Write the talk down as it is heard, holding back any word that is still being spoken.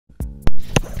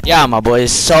Yeah, my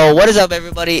boys. So, what is up,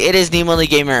 everybody? It is Nemo the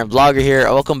Gamer and Vlogger here.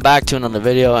 Welcome back to another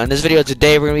video. In this video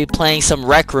today, we're going to be playing some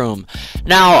Rec Room.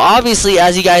 Now, obviously,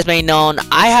 as you guys may know,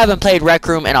 I haven't played Rec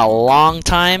Room in a long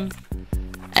time.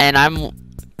 And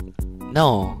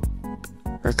No.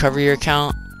 Recover your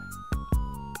account?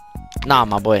 Nah,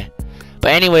 my boy.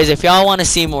 But anyways, if y'all want to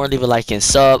see more, leave a like and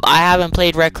sub. I haven't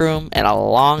played Rec Room in a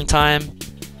long time.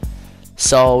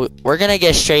 So, we're going to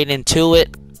get straight into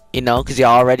it. You know, because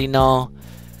y'all already know.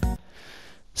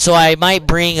 So I might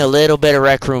bring a little bit of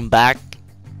Rec Room back.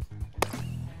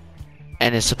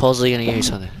 And it's supposedly gonna give you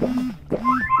something.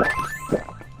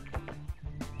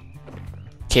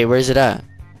 Okay, where's it at?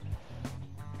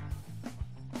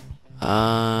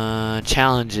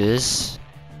 Challenges.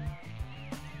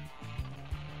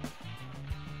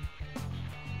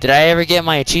 Did I ever get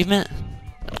my achievement?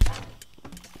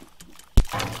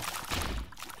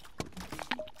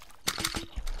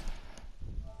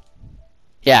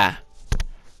 Yeah.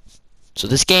 So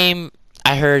this game,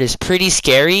 I heard, is pretty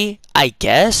scary, I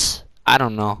guess. I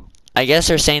don't know. I guess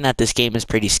they're saying that this game is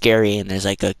pretty scary and there's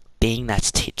like a thing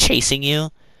that's chasing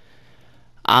you.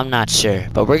 I'm not sure,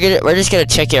 but we're just gonna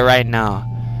check it right now.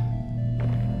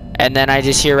 And then I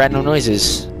just hear random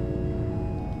noises.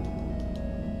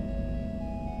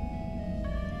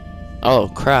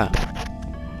 Oh crap.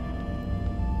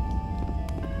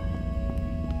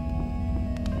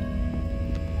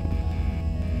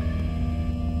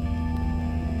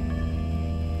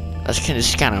 That's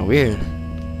just kind of weird.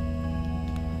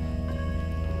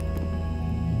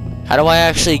 How do I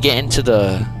actually get into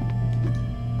the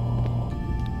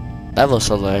level?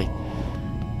 So like,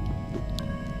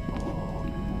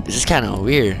 this is kind of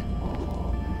weird.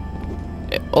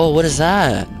 Oh, what is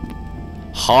that?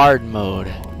 Hard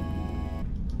mode.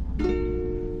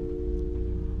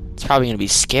 It's probably gonna be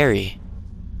scary.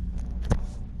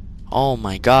 Oh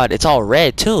my god, it's all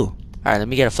red too. Alright, let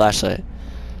me get a flashlight.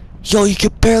 Yo, you can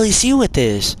barely see with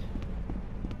this.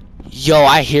 Yo,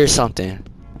 I hear something.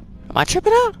 Am I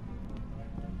tripping out?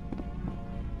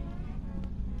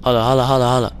 Hold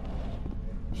on.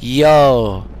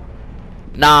 Yo.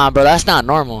 Nah, bro, that's not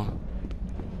normal.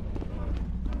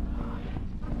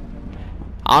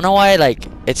 I don't know why, like,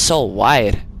 it's so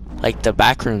wide. Like, the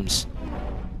back rooms.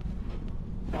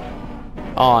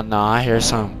 Oh, no, I hear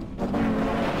some.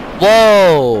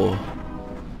 Whoa.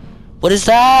 What is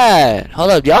that? Hold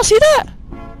up, y'all see that?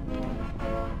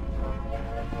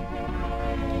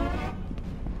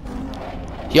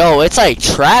 Yo, it's like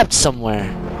trapped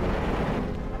somewhere.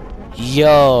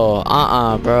 Yo,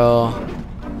 bro.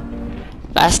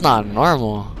 That's not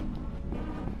normal.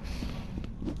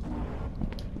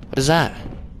 What is that?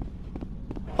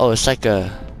 Oh, it's like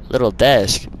a little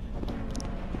desk.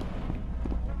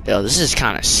 Yo, this is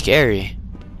kind of scary.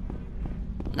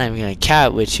 I'm not even gonna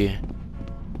cat with you.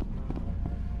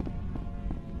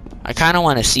 I kind of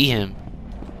want to see him.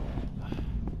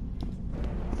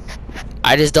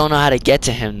 I just don't know how to get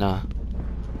to him though.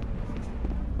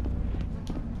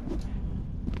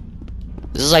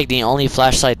 This is like the only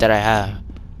flashlight that I have.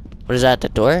 What is that, the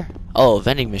door? Oh,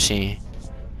 vending machine.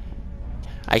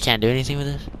 I can't do anything with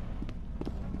this?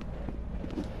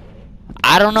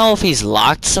 I don't know if he's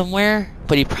locked somewhere,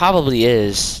 but he probably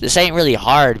is. This ain't really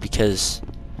hard because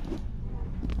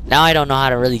now I don't know how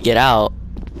to really get out.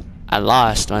 I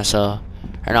lost myself.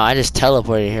 Or no, I just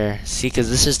teleported here. See, because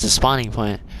this is the spawning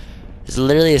point. It's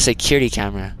literally a security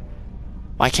camera.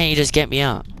 Why can't you just get me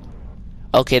out?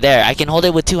 Okay, there. I can hold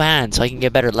it with 2 hands so I can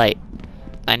get better light.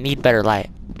 I need better light.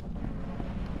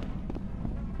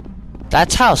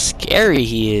 That's how scary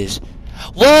he is.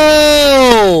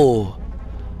 Whoa!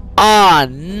 Ah,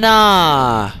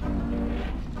 nah.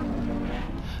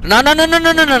 No.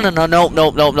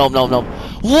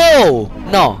 Whoa!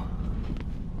 No.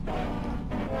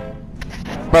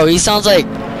 Bro, he sounds like...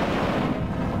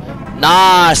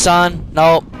 Nah, son.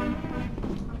 Nope.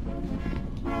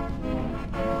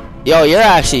 Yo, you're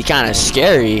actually kind of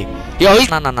scary. Yo, he's...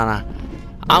 Nah.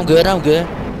 I'm good.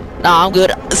 Nah, I'm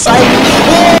good.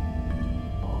 Psych!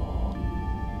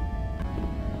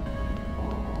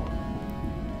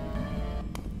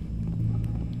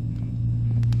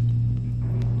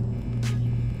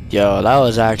 Yo, that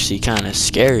was actually kind of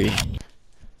scary.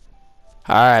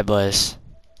 Alright, boys.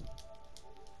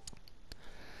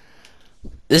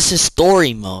 This is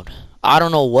story mode. I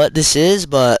don't know what this is,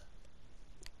 but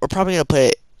we're probably gonna play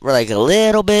it for like a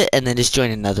little bit and then just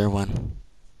join another one.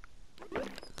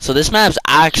 So this map's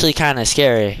actually kind of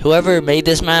scary. Whoever made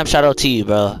this map, shout out to you,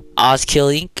 bro.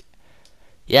 Ozkill Inc.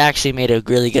 You actually made a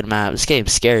really good map. This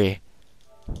game's scary.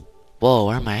 Whoa,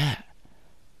 where am I at?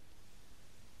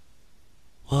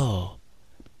 Whoa.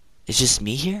 It's just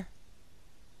me here?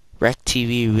 Rec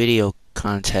TV video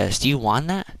contest. You won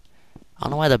that? I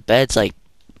don't know why the bed's like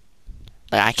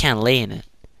I can't lay in it.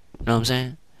 You know what I'm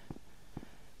saying?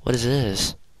 What is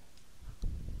this?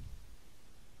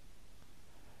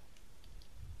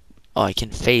 Oh, I can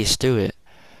phase through it.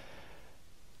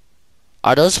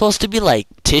 Are those supposed to be like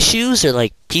tissues or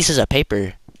like pieces of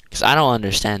paper? Cause I don't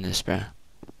understand this, bro.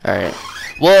 Alright.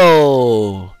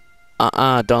 Whoa!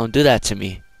 Don't do that to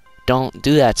me. Don't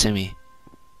do that to me.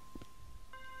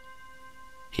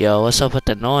 Yo, what's up with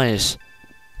the noise?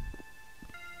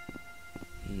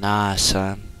 Nah,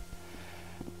 son.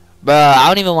 Bro, I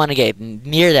don't even want to get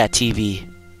near that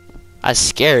TV. That's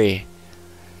scary.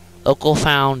 Local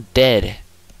found dead.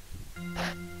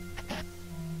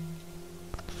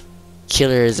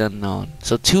 Killer is unknown.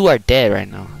 So 2 are dead right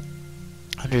now.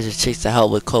 Hundreds of chicks to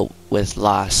help with cope with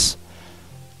loss.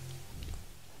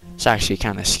 It's actually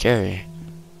kind of scary.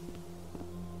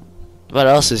 What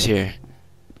else is here?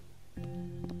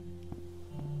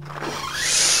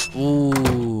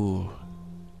 Ooh.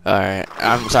 Alright.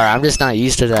 I'm sorry. I'm just not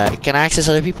used to that. Can I access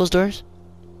other people's doors?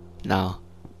 No.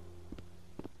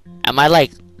 Am I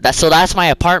like... So that's my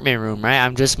apartment room, right?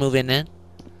 I'm just moving in.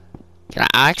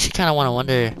 I actually kind of want to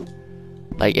wonder...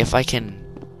 Like, if I can...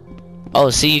 Oh,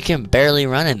 see, you can barely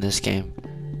run in this game.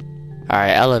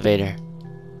 Alright, elevator.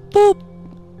 Boop!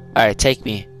 Alright, take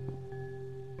me.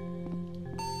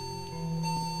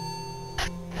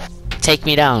 Take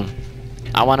me down.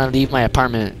 I want to leave my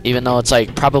apartment, even though it's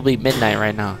like probably midnight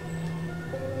right now.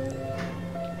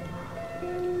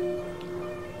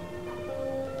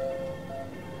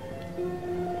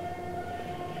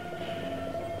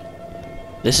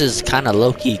 This is kind of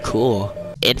low-key cool.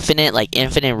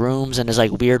 Infinite rooms, and there's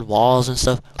like weird walls and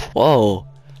stuff. Whoa.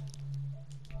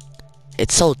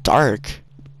 It's so dark.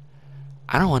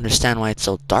 I don't understand why it's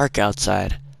so dark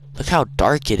outside. Look how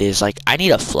dark it is. Like, I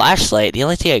need a flashlight. The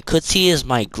only thing I could see is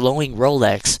my glowing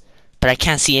Rolex, but I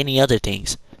can't see any other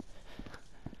things.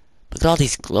 Look at all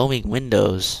these glowing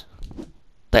windows.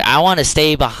 Like, I want to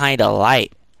stay behind a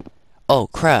light. Oh,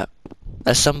 crap.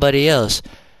 That's somebody else.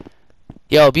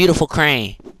 Yo, beautiful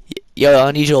crane. Yo,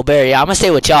 unusual bear. Yeah, I'm gonna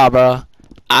stay with y'all, bro.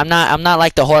 I'm not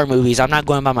like the horror movies. I'm not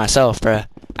going by myself, bro.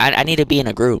 I need to be in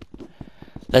a group.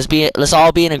 Let's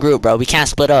all be in a group, bro. We can't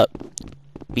split up.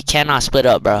 We cannot split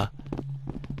up, bro.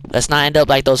 Let's not end up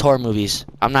like those horror movies.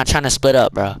 I'm not trying to split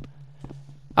up, bro.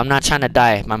 I'm not trying to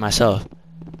die by myself.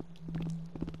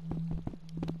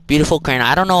 Beautiful crane.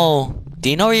 I don't know. Do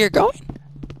you know where you're going?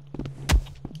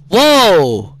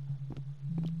 Whoa!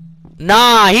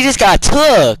 Nah, he just got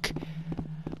took.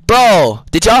 Bro,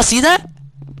 did y'all see that?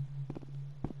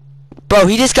 Bro,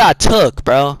 he just got took,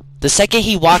 bro. The second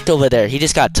he walked over there, he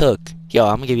just got took. Yo,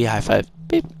 I'm gonna give you a high five.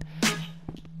 Beep.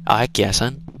 Oh, heck yeah,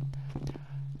 son.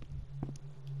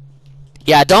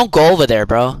 Yeah, don't go over there,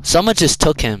 bro. Someone just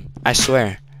took him. I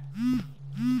swear.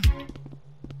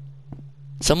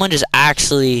 Someone just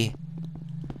actually...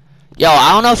 Yo,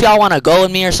 I don't know if y'all want to go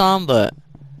with me or something, but...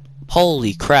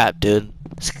 Holy crap, dude.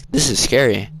 This is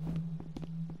scary.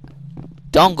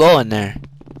 Don't go in there.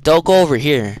 Don't go over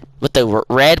here. With the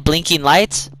red blinking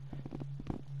lights?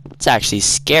 It's actually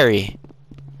scary.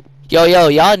 Yo,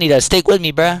 y'all need to stick with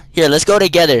me, bro. Here, let's go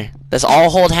together. Let's all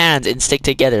hold hands and stick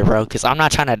together, bro. Because I'm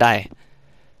not trying to die.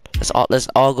 Let's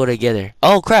all go together.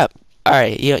 Oh, crap.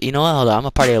 Alright, you know what? Hold on. I'm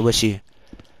gonna party up with you.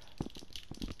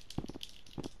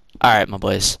 Alright, my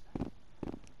boys.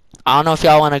 I don't know if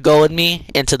y'all want to go with me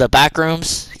into the back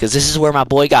rooms. Because this is where my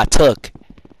boy got took.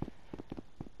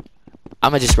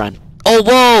 I'm gonna just run. Oh,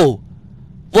 whoa!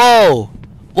 Whoa!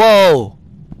 Whoa!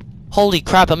 Holy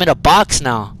crap, I'm in a box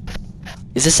now.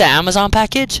 Is this an Amazon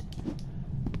package?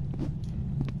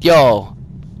 Yo.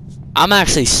 I'm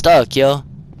actually stuck, yo.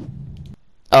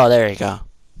 Oh, there you go.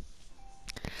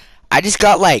 I just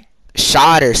got, like,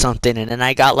 shot or something, and then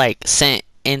I got, like, sent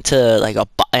into, like,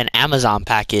 an Amazon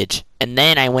package. And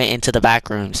then I went into the back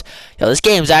rooms. Yo, this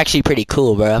game's actually pretty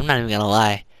cool, bro. I'm not even gonna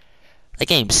lie. That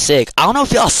game's sick. I don't know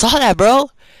if y'all saw that, bro.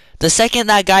 The second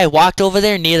that guy walked over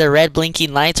there near the red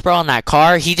blinking lights, bro, on that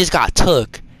car, he just got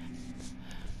took.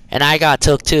 And I got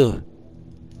took, too.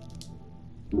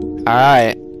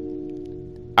 Alright.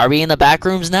 Are we in the back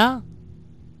rooms now?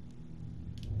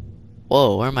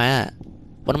 Whoa, where am I at?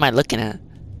 What am I looking at?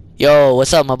 Yo,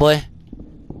 what's up, my boy?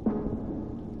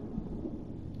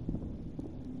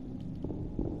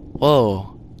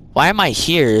 Whoa. Why am I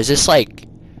here? Is this like...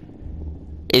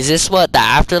 Is this what the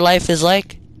afterlife is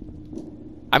like?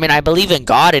 I mean, I believe in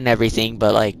God and everything,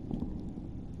 but like...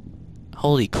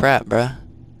 Holy crap, bruh.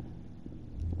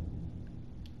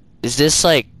 Is this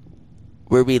like...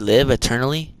 where we live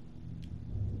eternally?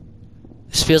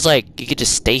 This feels like you could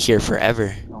just stay here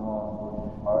forever.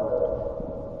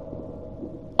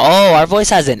 Oh, our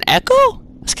voice has an echo?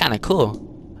 That's kind of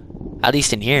cool. At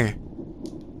least in here.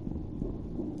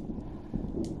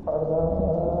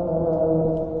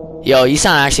 Yo, you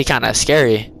sound actually kind of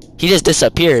scary. He just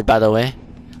disappeared, by the way.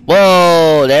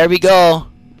 Whoa, there we go.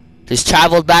 Just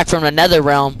traveled back from the nether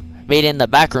realm. Made it in the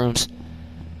back rooms.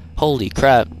 Holy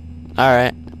crap.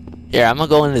 Alright. Here, I'm gonna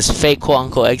go in this fake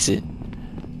quote-unquote exit.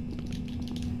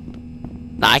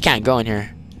 Nah, I can't go in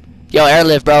here. Yo,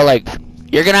 airlift, bro. Like,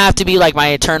 you're gonna have to be like my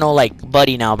eternal, like,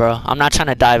 buddy now, bro. I'm not trying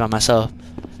to die by myself.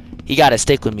 You gotta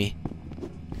stick with me.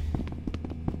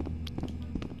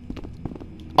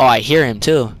 Oh, I hear him,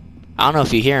 too. I don't know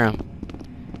if you hear him.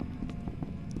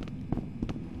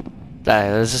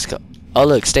 Alright, let's just go. Oh,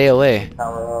 look, stay away.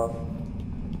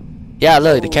 Yeah,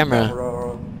 look, the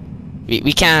camera.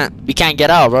 We can't get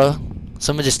out, bro.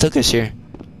 Someone just took us here.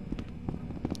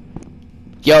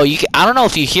 Yo, I don't know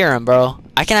if you hear him, bro.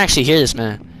 I can actually hear this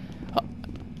man. Oh,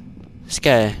 this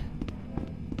guy.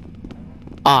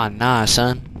 Oh, nah,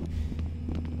 son.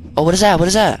 Oh, what is that? What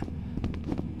is that?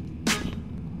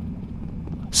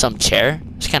 Some chair?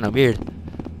 It's kind of weird.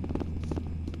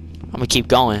 I'm gonna keep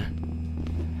going.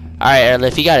 Alright,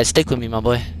 Airlift, you gotta stick with me, my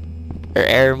boy. Or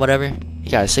Air, whatever.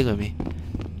 You gotta stick with me.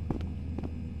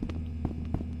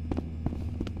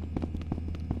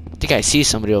 I think I see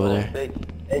somebody over there.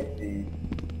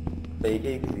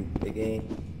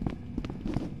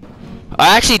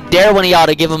 I actually dare one of y'all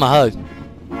to give him a hug.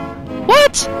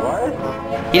 What?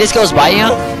 What? He just goes by you?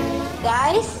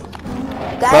 Guys,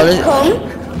 Bro, come.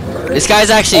 This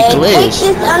guy's actually glitched.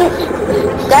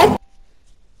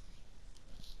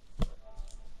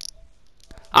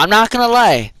 I'm not gonna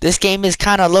lie, this game is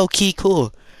kinda low-key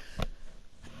cool.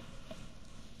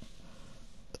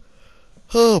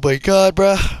 Oh my god,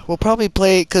 bruh. We'll probably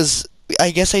play it cause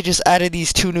I guess I just added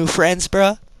these 2 new friends,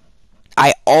 bruh.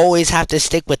 I always have to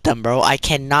stick with them, bro. I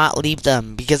cannot leave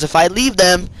them. Because if I leave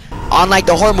them, unlike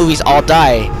the horror movies, I'll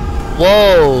die.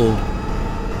 Whoa.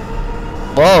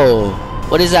 Whoa.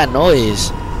 What is that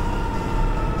noise?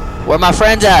 Where my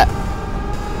friends at?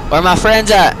 Where my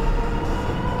friends at?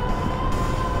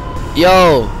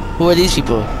 Yo. Who are these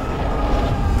people?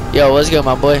 Yo, what's good,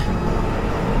 my boy?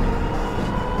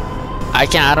 I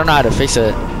don't know how to fix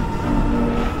it.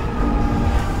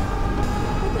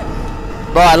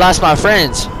 Bro, I lost my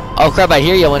friends. Oh crap, I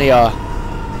hear you, one of y'all.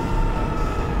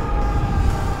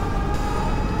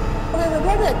 Okay, but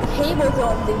there's a table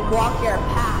zone to block your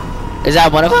path. Is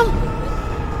that one of them?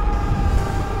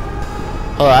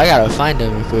 Oh, I gotta find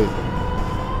them real quick.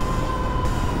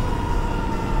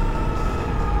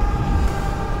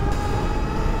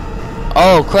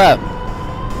 Oh crap.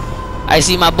 I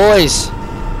see my boys.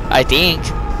 I think.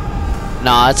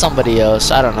 Nah, it's somebody else.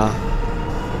 I don't know.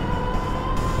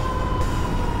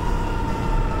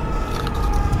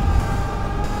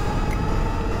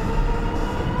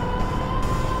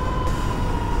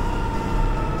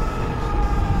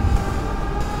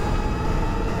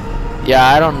 Yeah,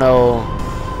 I don't know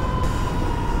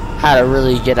how to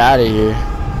really get out of here.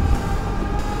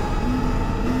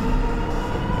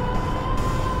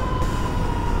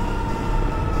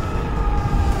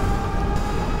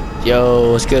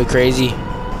 Yo, what's good, crazy?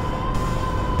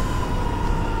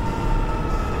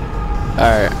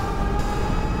 Alright.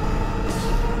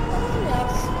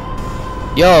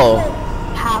 Yo.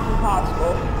 Half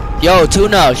impossible. Yo,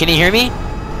 Tuna, can you hear me?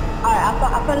 Alright,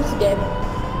 I thought it's a game.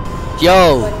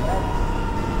 Yo.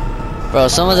 Bro,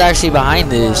 someone's actually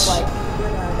behind this. Like, you're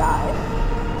gonna die.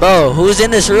 Bro, who's in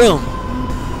this room?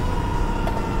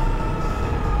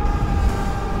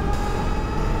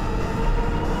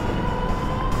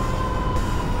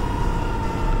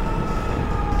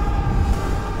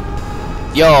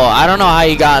 Yo, I don't know how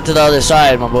you got to the other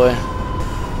side, my boy.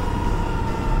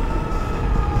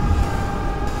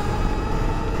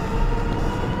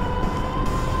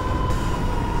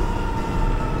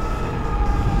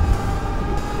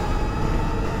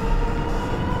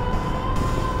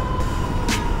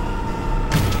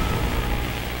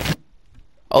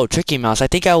 Oh, Tricky Mouse, I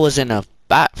think I was in a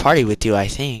party with you, I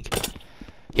think.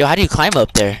 Yo, how do you climb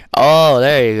up there? Oh,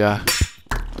 there you go.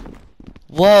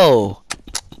 Whoa.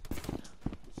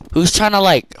 Who's trying to,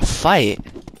 like, fight?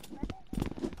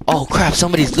 Oh, crap,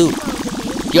 somebody's loot.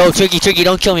 Yo, Tricky,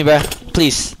 don't kill me, bro.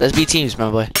 Please, let's be teams,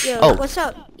 my boy. Yo, oh. What's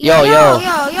up? Yo.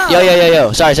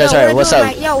 Sorry. What's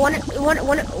up? Wanna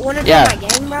Yeah. join my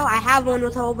gang, bro? I have one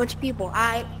with a whole bunch of people.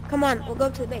 Come on, we'll go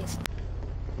to the base.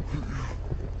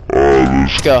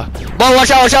 Let's go. Bro,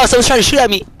 watch out, someone's trying to shoot at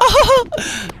me.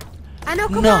 I know,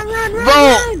 come No. on, run.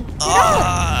 Bro.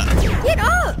 Get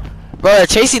up! Bro, they're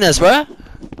chasing us, bro.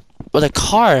 With a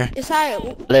car. It's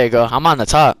alright. There you go. I'm on the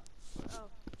top.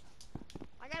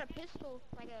 I got a pistol,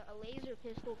 like a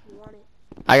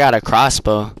I got a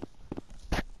crossbow.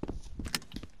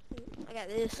 I got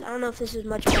this. I don't know if this is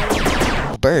much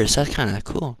better. Birds, that's kind of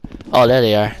cool. Oh, there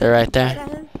they are. They're right Yo, there.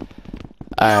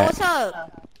 Alright. what's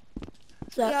up?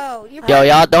 Yo, Yo,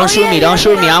 y'all, don't shoot me. Don't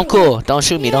shoot me. yeah. I'm cool. Don't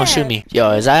shoot me. Don't shoot me.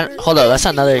 Yo, is that? Hold up. That's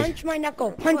another. Punch my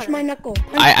knuckle. Punch my knuckle.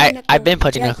 I've been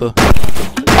punching knuckle.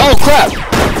 Oh crap!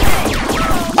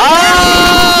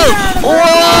 Oh!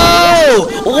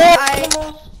 Whoa!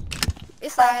 Whoa!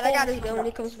 It's alright. I got his gun when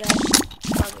he comes back.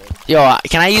 Yo,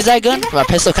 can I use that gun? My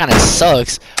pistol kind of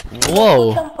sucks.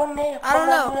 Whoa. I don't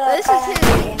know. This is his.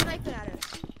 He's sniping at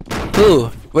us. Who?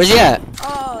 Where's he at?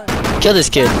 Oh. Kill this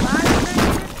kid.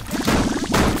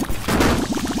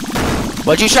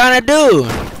 What you trying to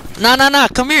do? Nah, nah, nah.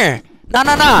 Come here. Nah,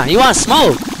 nah, nah. You want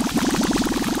smoke?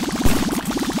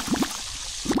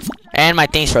 And my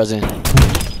thing's frozen.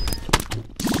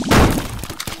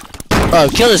 Bro,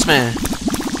 kill this man.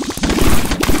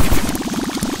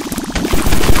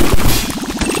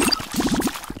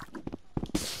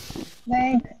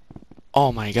 Thanks.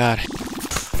 Oh my god.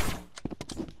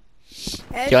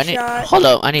 Yo, I need, Headshot. hold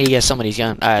up. I need to get somebody's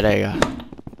gun. Alright, there you go.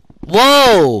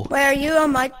 Whoa! Wait, are you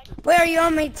on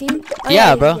my team? Oh,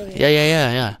 Yeah, he's bro. good.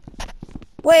 Yeah.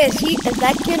 Wait, is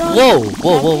that kid on? Whoa!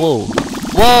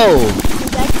 Whoa!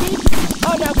 Is that kid?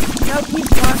 Oh no,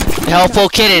 he's not. Helpful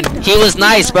kitten. He was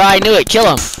nice, bro. I knew it. Kill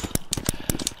him.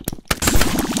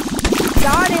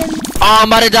 Got him. Oh, I'm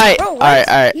about to die. Bro,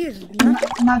 Alright. He is not.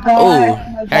 My Ooh.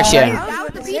 God. Actually, yeah. That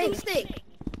with the beating stick.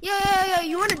 Yeah.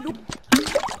 You wanna do?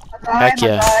 Heck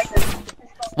yeah.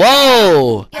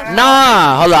 Whoa!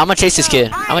 Nah! Hold on. I'm gonna chase this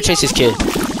kid. I'm gonna chase this kid. Yeah,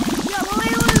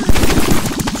 wait.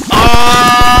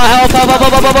 Oh,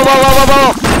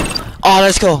 help! Oh,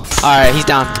 let's go. Alright, he's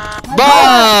down.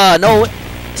 Bruh! No way.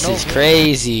 This is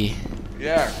crazy.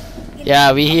 Yeah.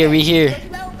 Yeah, we here. Go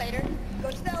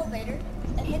to the elevator,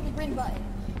 and hit the green button.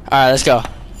 Alright, let's go.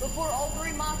 Before all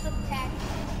three monsters attack,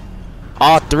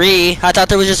 All three? I thought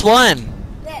there was just one.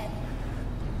 then,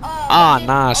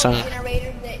 Nah, son.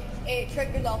 Generator, it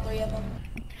triggers all three of them.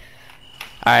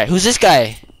 Alright, who's this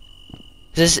guy?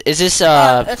 Is this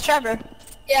That's Trevor.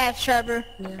 Yeah, it's Trevor.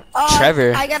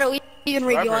 Trevor? I gotta even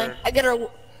rejoin. Trevor.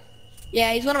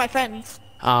 Yeah, he's one of my friends.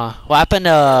 what happened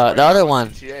to the other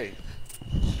one? TA.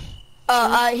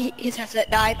 His headset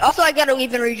died. Also, I gotta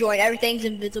even rejoin. Everything's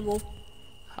invisible.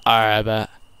 Alright, I bet.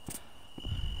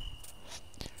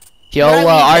 Yo, You're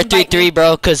not even R33,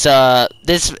 bro,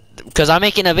 cause I'm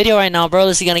making a video right now, bro.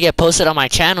 This is gonna get posted on my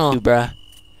channel, bro.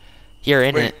 You're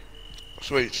in it.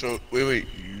 Wait.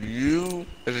 You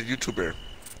as a YouTuber.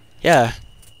 Yeah.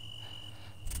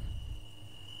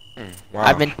 Wow.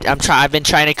 I've been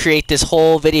trying to create this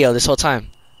whole video this whole time,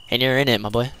 and you're in it, my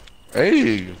boy.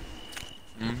 Hey.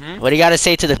 What do you gotta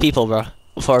say to the people, bro,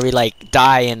 before we like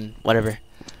die and whatever?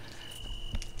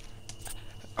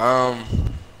 I'm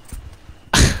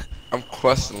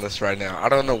questionless right now. I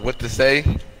don't know what to say,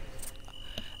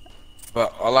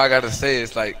 but all I gotta say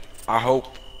is like, I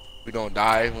hope we don't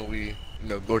die when we,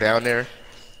 go down there.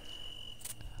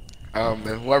 And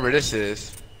whoever this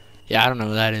is, Yeah, I don't know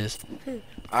who that is.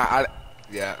 I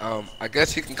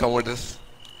guess he can come with us.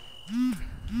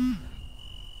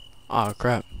 Oh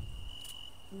crap.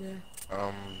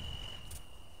 Um,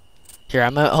 Here,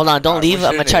 hold on, don't leave. what's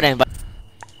I'm your gonna try to name? invite.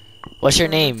 What's your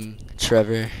name,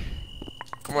 Trevor?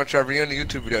 come on, Trevor, you're in the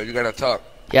YouTube video. You gotta talk.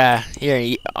 Yeah,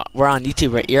 here, we're on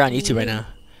YouTube. You're on YouTube right now.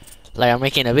 Like, I'm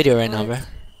making a video right now, bro.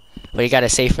 What you gotta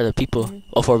say for the people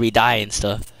before we die and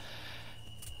stuff?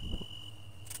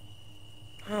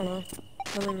 I don't know.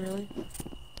 Nothing really.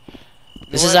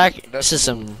 This is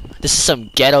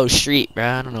some ghetto street, bro.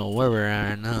 I don't know where we're at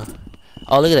right now.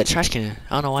 Oh, look at that trash can.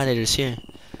 I don't know why they're just here.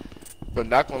 But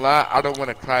not gonna lie, I don't want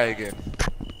to cry again.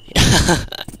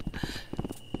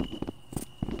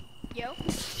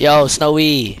 Yo,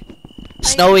 Snowy.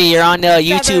 Snowy, you're on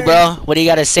YouTube, bro. What do you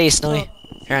gotta say, Snowy?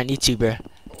 You're on YouTube, bro.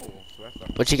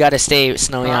 What you gotta say,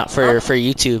 Snowy, out for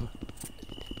YouTube?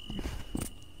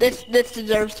 This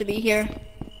deserves to be here.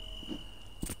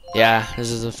 Yeah,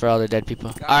 this is for all the dead people.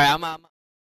 Alright, I'm I'm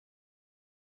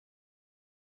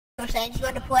saying just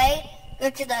go to play, go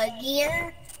to the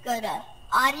gear, go to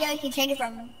audio. You can change it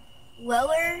from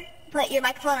lower, put your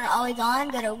microphone on always on,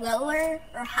 go to lower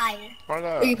or higher. Why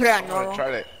not? Or you put it on normal.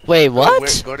 Try that. Wait,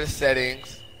 what? Go to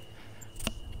settings.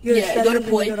 Yeah, go to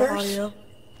play first. Audio.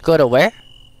 Go to where?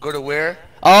 Go to where?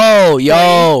 Oh,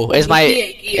 yo, is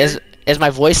my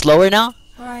voice lower now?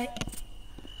 Alright.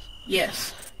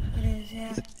 Yes. It is,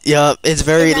 yeah. Yup, it's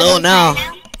very low now.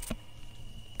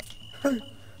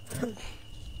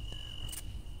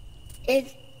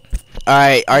 It's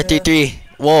Alright, R33.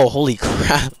 Whoa, holy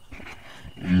crap.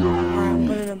 Alright,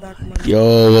 put it in back. back, man.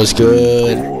 Yo, what's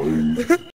good?